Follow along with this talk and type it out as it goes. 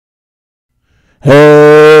Hey,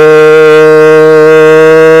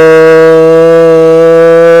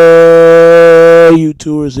 you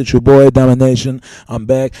tourists, it's your boy Domination. I'm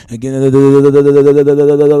back again. Again,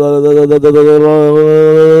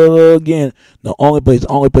 the only place,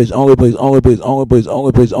 only place, only place, only place, only place,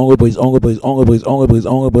 only place, only place, only place, only place, only place,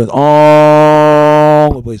 only place, only place,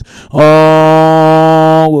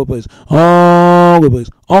 only place, only place,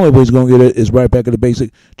 only place gonna get it is right back at the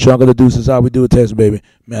basic. Chunk of the deuce is how we do it, Texas, baby.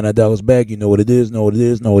 Man, that dollar's back. You know what it is, know what it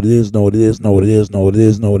is, know what it is, know what it is, know what it is, know what it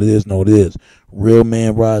is, know what it is, know what it is. Real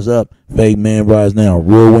men rise up, fake men rise down.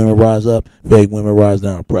 Real women rise up, fake women rise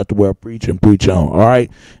down. Press the word, preach and preach on. All right,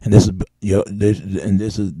 and this is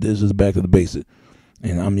back to the basic,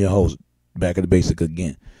 and I'm your host, back at the basic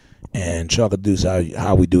again. And Chunk of the deuce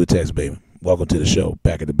how we do it, Texas, baby. Welcome to the show,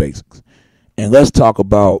 back at the basics, and let's talk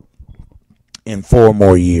about in 4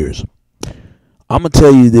 more years. I'm gonna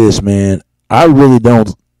tell you this, man. I really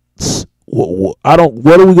don't. I don't.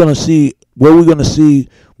 What are we gonna see? Where are we gonna see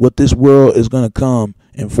what this world is gonna come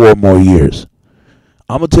in 4 more years?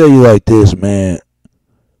 I'm gonna tell you like this, man.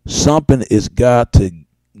 Something is got to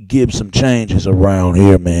give some changes around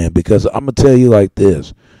here, man. Because I'm gonna tell you like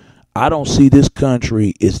this. I don't see this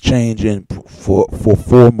country is changing for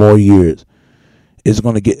 4 more years. It's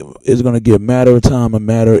gonna get a matter of time, a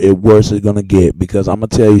matter of worse it's gonna get, because I'm gonna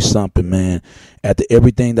tell you something, man. After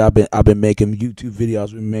everything that I've been making YouTube videos,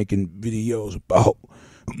 I've been making videos about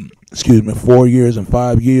 4 years and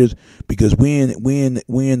 5 years, because we in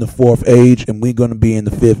the 4th age, and we're gonna be in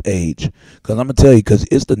the 5th age. Cause I'm gonna tell you, because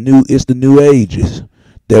it's the new ages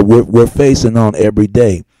that we're facing on every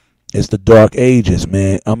day. It's the dark ages,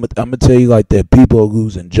 man. I'm gonna tell you like that. People are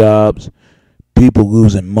losing jobs, people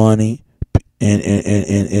losing money.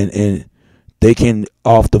 And they can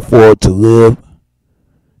afford to live.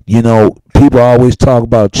 You know, people always talk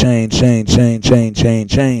about change.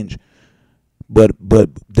 But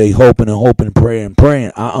they hoping and praying.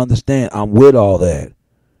 I understand. I'm with all that.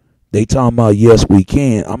 They talking about yes we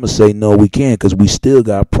can. I'm gonna say no we can't, because we still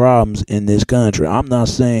got problems in this country. I'm not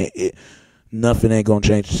saying nothing ain't gonna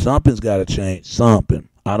change. Something's got to change. Something.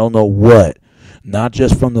 I don't know what. Not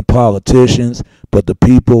just from the politicians, but the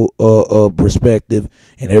people of perspective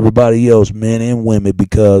and everybody else, men and women,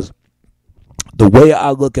 because the way I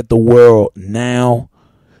look at the world now,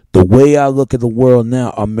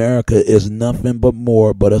 America is nothing but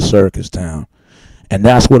more but a circus town. And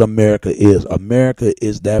that's what America is. America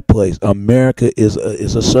is that place. America is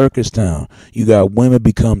a circus town. You got women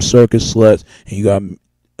become circus sluts, and you got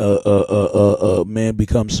men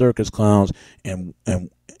become circus clowns, and the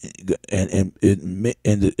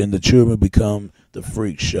children become the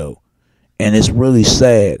freak show. And it's really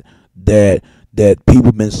sad that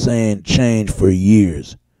people been saying change for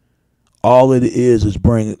years. All it is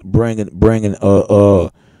bringing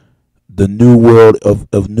the new world of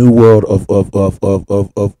a new world of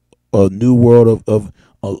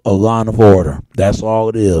a line of order. That's all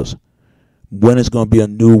it is. When it's going to be a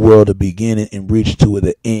new world to beginning and reach to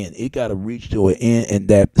the end. It got to reach to an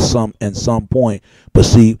end at some point. But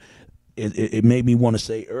see, it made me want to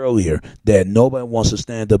say earlier that nobody wants to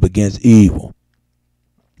stand up against evil.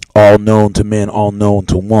 All known to men, all known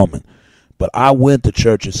to woman. But I went to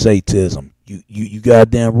Church of Satanism. You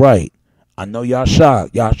goddamn right. I know y'all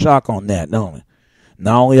shocked. Y'all shocked on that, don't you?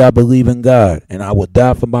 Not only I believe in God, and I would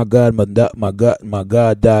die for my God, my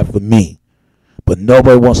God died for me. But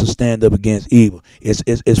nobody wants to stand up against evil.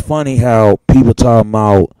 It's funny how people talk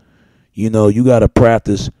about, you know, you got to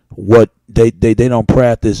practice what they don't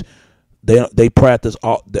practice. They practice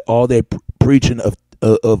all their preaching of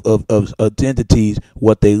identities,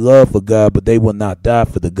 what they love for God, but they will not die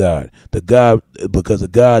for the God. Because the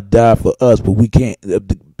God died for us, but we can't.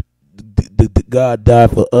 The God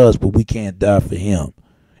died for us, but we can't die for Him.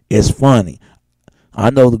 It's funny. I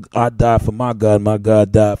know I died for my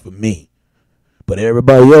God died for me. But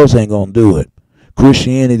everybody else ain't going to do it.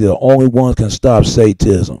 Christianity, the only ones can stop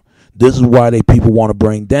Satanism. This is why people want to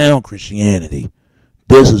bring down Christianity.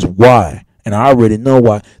 This is why. And I already know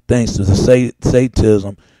why, thanks to the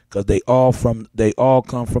Satanism, because they all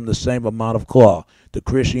come from the same amount of cloth. The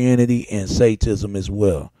Christianity and Satanism as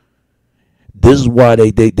well. This is why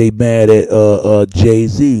they mad at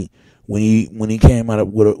Jay-Z when he came out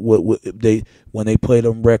when they played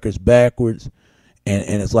them records backwards.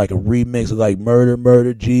 And it's like a remix of like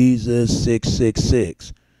Murder, Jesus,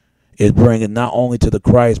 666. It's bringing not only to the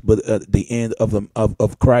Christ, but the end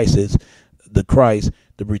of Christ is the Christ,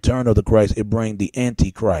 the return of the Christ. It brings the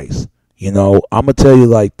Antichrist. You know, I'm going to tell you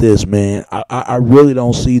like this, man. I really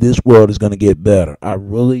don't see this world is going to get better. I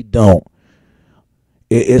really don't.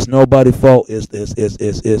 It's nobody's fault. It's the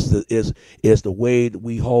way that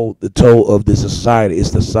we hold the toe of the society.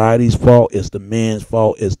 It's the society's fault. It's the men's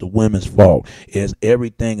fault. It's the women's fault. It's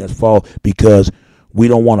everything's fault because we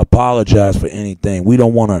don't want to apologize for anything. We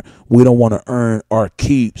don't want to earn our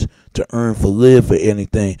keeps to earn for live for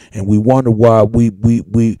anything, and we wonder why we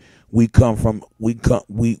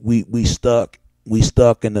stuck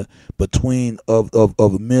in the between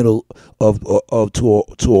of middle of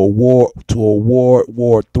to a war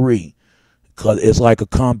three, because it's like a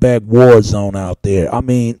combat war zone out there. I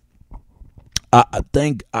mean, I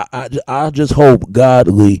think I just hope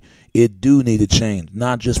godly it do need to change,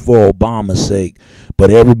 not just for Obama's sake,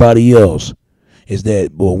 but everybody else. Is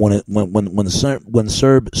that well when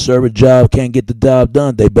the server job can't get the job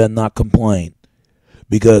done, they better not complain.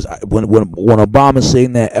 Because when Obama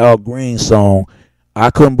sang that Al Green song, I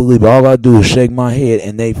couldn't believe it. All I do is shake my head,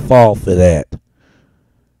 and they fall for that.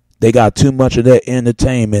 They got too much of that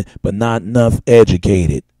entertainment, but not enough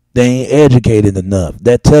educated. They ain't educated enough.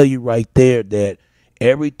 That tell you right there that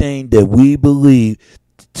everything that we believe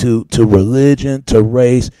to religion, to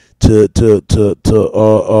race, to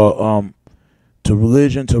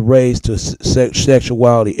religion, to race, to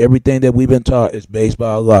sexuality, everything that we've been taught is based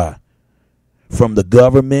by a lie. From the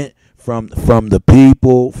government, from the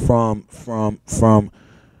people, from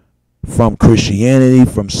Christianity,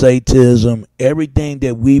 from Satanism, everything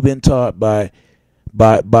that we've been taught by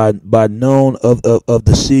known of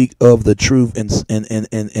the seek of the truth and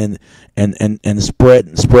spread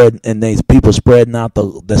and they people spreading out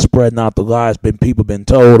the lies people been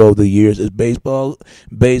told over the years is based on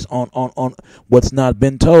what's not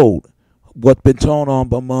been told, what's been told on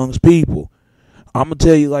amongst people. I'm gonna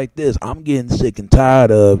tell you like this: I'm getting sick and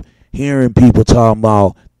tired of hearing people talking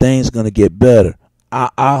about things gonna get better.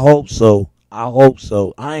 I hope so. I hope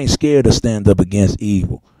so. I ain't scared to stand up against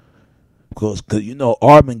evil. Because you know,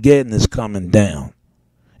 Armageddon is coming down.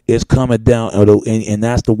 It's coming down, and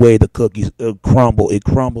that's the way the cookies crumble. It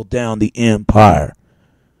crumbled down the empire.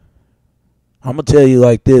 I'm gonna tell you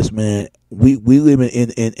like this, man. We live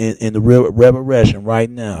in the revelation right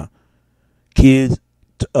now. Kids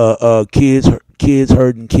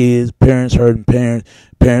hurting kids, parents hurting parents,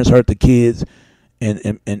 parents hurt the kids,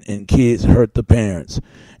 and kids hurt the parents.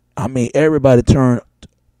 I mean, everybody turn,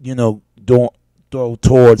 throw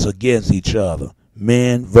towards against each other.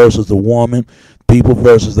 Men versus the woman, people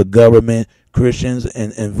versus the government, Christians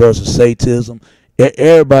and versus Satanism.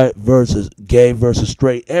 Everybody versus gay versus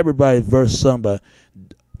straight. Everybody versus somebody.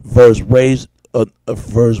 Versus race,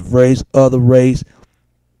 other race.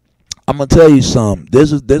 I'm gonna tell you something.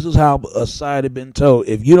 This is how a society been told.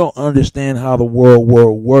 If you don't understand how the world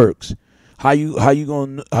works, how you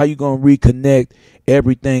gonna reconnect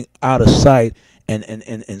everything out of sight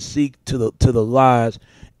and seek to the lies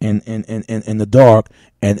and the dark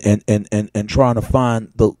and trying to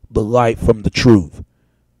find the light from the truth.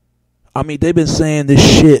 I mean, they've been saying this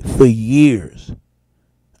shit for years,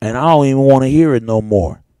 and I don't even want to hear it no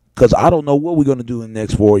more, because I don't know what we're gonna do in the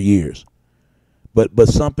next 4 years. But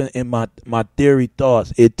something in my theory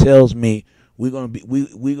thoughts, it tells me we're gonna be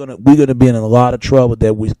in a lot of trouble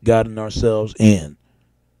that we gotten ourselves in.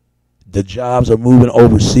 The jobs are moving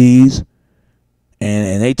overseas,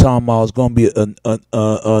 and they talking about it's gonna be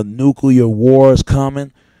a nuclear war is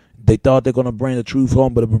coming. They thought they're gonna bring the truth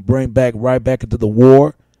home, but it will bring right back into the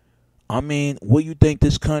war. I mean, what do you think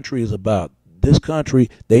this country is about? This country,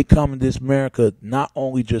 they come in this America not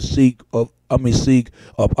only just seek of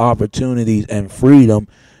opportunities and freedom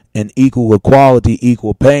and equal equality,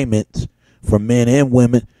 equal payments for men and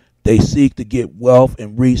women. They seek to get wealth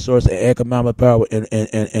and resource and economic power and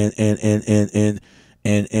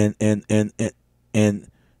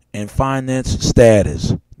finance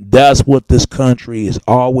status. That's what this country has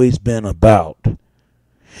always been about.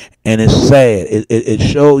 And it's sad. It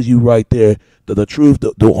shows you right there that the truth.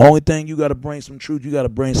 The only thing you got to bring some truth. You got to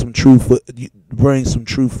bring some truth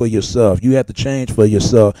for yourself. You have to change for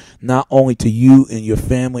yourself, not only to you and your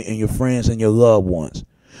family and your friends and your loved ones,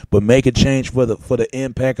 but make a change for the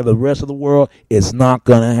impact of the rest of the world. It's not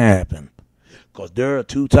gonna happen, because there are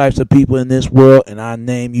two types of people in this world, and I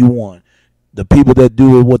name you one. The people that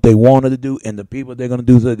do what they wanted to do, and the people they're gonna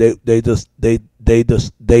do the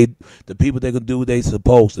people they're gonna do what they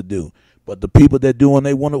supposed to do. But the people that do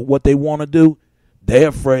what they want to do, they're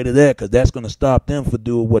afraid of that, because that's gonna stop them from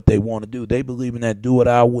doing what they want to do. They believe in that do it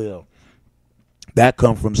I will. That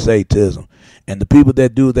comes from Satanism. And the people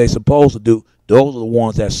that do what they supposed to do, those are the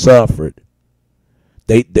ones that suffered.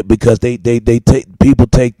 Because people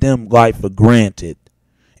take them life for granted,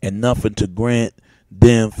 and nothing to grant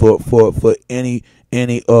them for any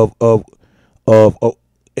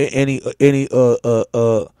any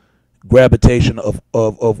gravitation of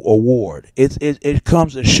award. It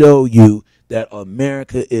comes to show you that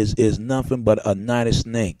America is nothing but a night of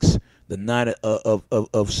snakes, the night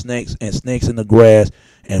of snakes and snakes in the grass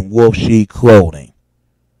and wolf sheep clothing.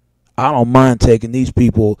 I don't mind taking these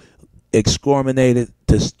people exterminated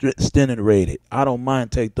to incinerated. I don't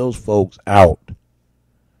mind take those folks out.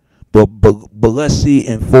 But let's see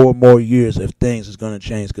in 4 more years if things is going to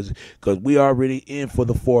change, because we already in for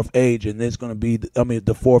the 4th age, and it's going to be the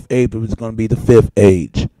 4th age is going to be the 5th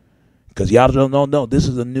age, because y'all don't know this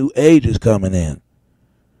is a new age is coming in,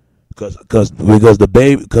 because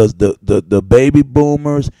the baby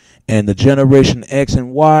boomers and the generation X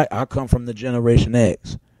and Y. I come from the generation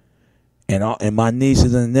X, and my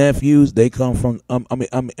nieces and nephews, they come from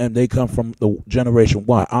they come from the generation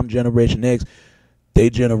Y. I'm generation X. They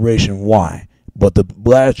generation Y, but the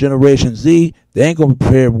last generation Z, they ain't gonna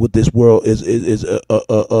prepare what this world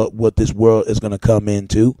what this world is gonna come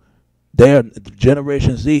into.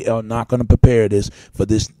 Generation Z are not gonna prepare this for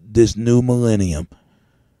this new millennium.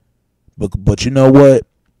 But you know what?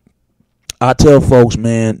 I tell folks,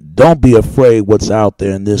 man, don't be afraid what's out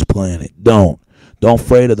there in this planet. Don't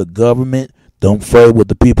afraid of the government. Don't afraid with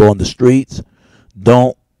the people on the streets.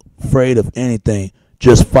 Don't afraid of anything.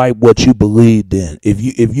 Just fight what you believed in. If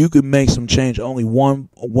you could make some change, only one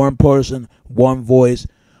person, one voice,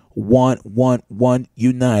 one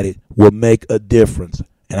united will make a difference.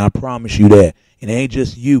 And I promise you that. It ain't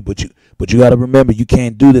just you, but you got to remember, you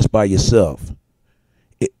can't do this by yourself.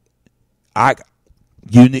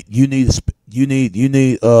 You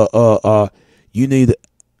need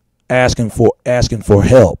asking for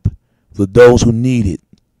help for those who need it.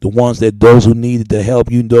 Those who needed to help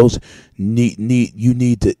you, they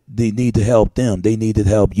need to help them. They need to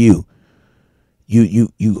help you. You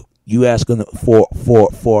asking for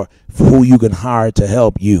who you can hire to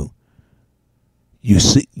help you. You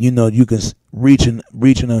see, you can reach in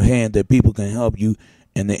a hand that people can help you,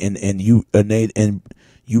 and you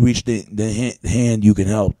reach the hand you can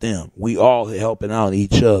help them. We all helping out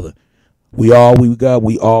each other. We all we got.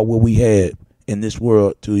 We all what we had in this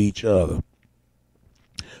world to each other.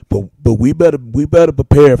 But we better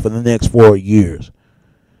prepare for the next 4 years,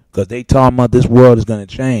 because they talking about this world is going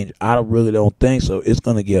to change. I really don't think so. It's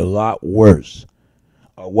going to get a lot worse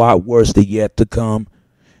to yet to come,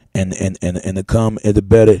 and to come at the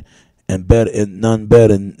better and none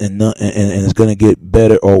better, and it's going to get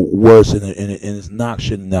better or worse, and it's not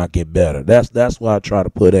should not get better. That's why I try to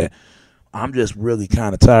put it. I'm just really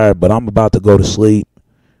kind of tired, but I'm about to go to sleep.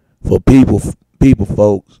 For people,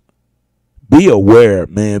 folks. Be aware,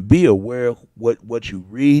 man. Be aware what you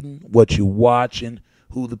reading, what you watching,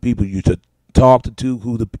 who the people you talking to,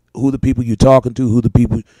 who the people you talking to, who the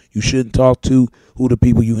people you shouldn't talk to, who the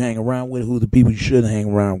people you hang around with, who the people you shouldn't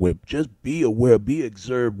hang around with. Just be aware,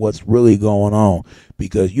 observe what's really going on,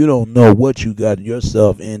 because you don't know what you got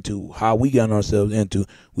yourself into, how we got ourselves into.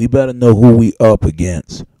 We better know who we up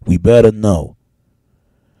against. We better know,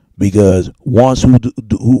 because ones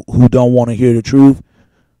who don't want to hear the truth,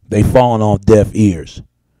 they falling on deaf ears,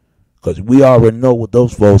 because we already know what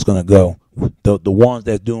those folks gonna go. The ones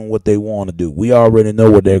that's doing what they want to do, we already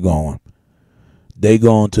know where they're going. They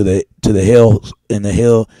going to the hell in the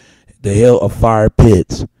hell of fire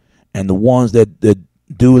pits, and the ones that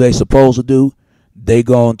do what they supposed to do, they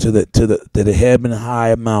going to the heaven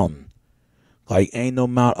high mountain. Like ain't no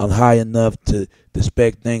mountain high enough to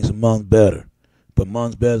expect things among better, but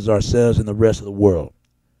amongst better is ourselves and the rest of the world.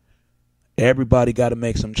 Everybody got to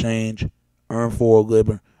make some change, earn for a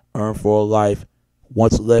living, earn for a life.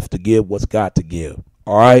 What's left to give, what's got to give.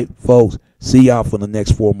 All right, folks, see y'all for the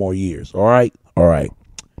next 4 more years. All right.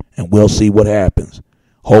 And we'll see what happens.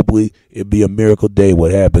 Hopefully it'll be a miracle day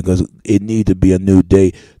what happens, because it needs to be a new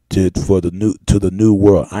day to the new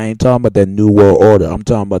world. I ain't talking about that new world order. I'm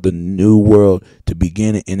talking about the new world to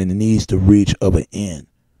begin it, and it needs to reach of an end.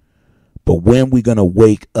 But when we going to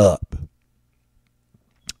wake up?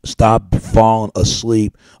 Stop falling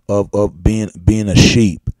asleep of being a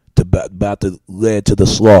sheep about to lead to the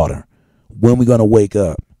slaughter. When we gonna wake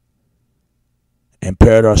up and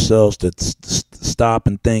prepare ourselves to stop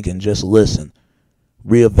and think and just listen,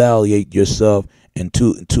 reevaluate yourself, and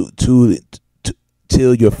to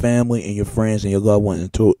tell your family and your friends and your loved ones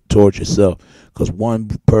and towards yourself, because one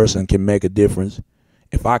person can make a difference.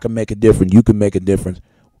 If I can make a difference, you can make a difference.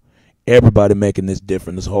 Everybody making this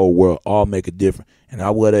difference, this whole world, all make a difference. And I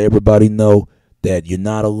let everybody know that you're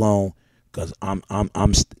not alone, because I'm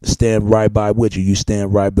stand right by with you. You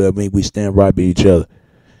stand right by me. We stand right by each other.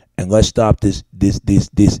 And let's stop this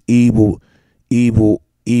evil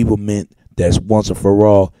mint that's once and for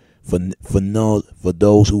all for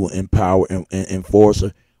those who empower and enforce,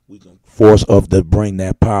 we can force of to bring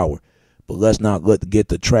that power. But let's not get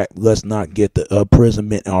the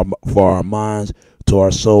imprisonment for our minds to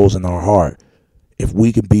our souls and our heart. If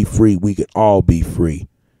we can be free, we can all be free.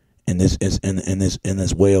 In this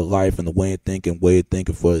way of life and the way of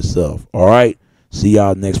thinking for itself. All right. See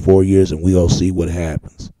y'all next 4 years, and we'll see what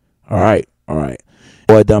happens. All right.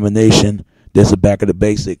 Boy, Domination. This is Back of the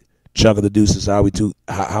Basic. Chunk of the Deuces. How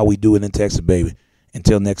we do it in Texas, baby.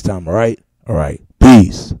 Until next time. All right.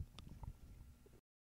 Peace.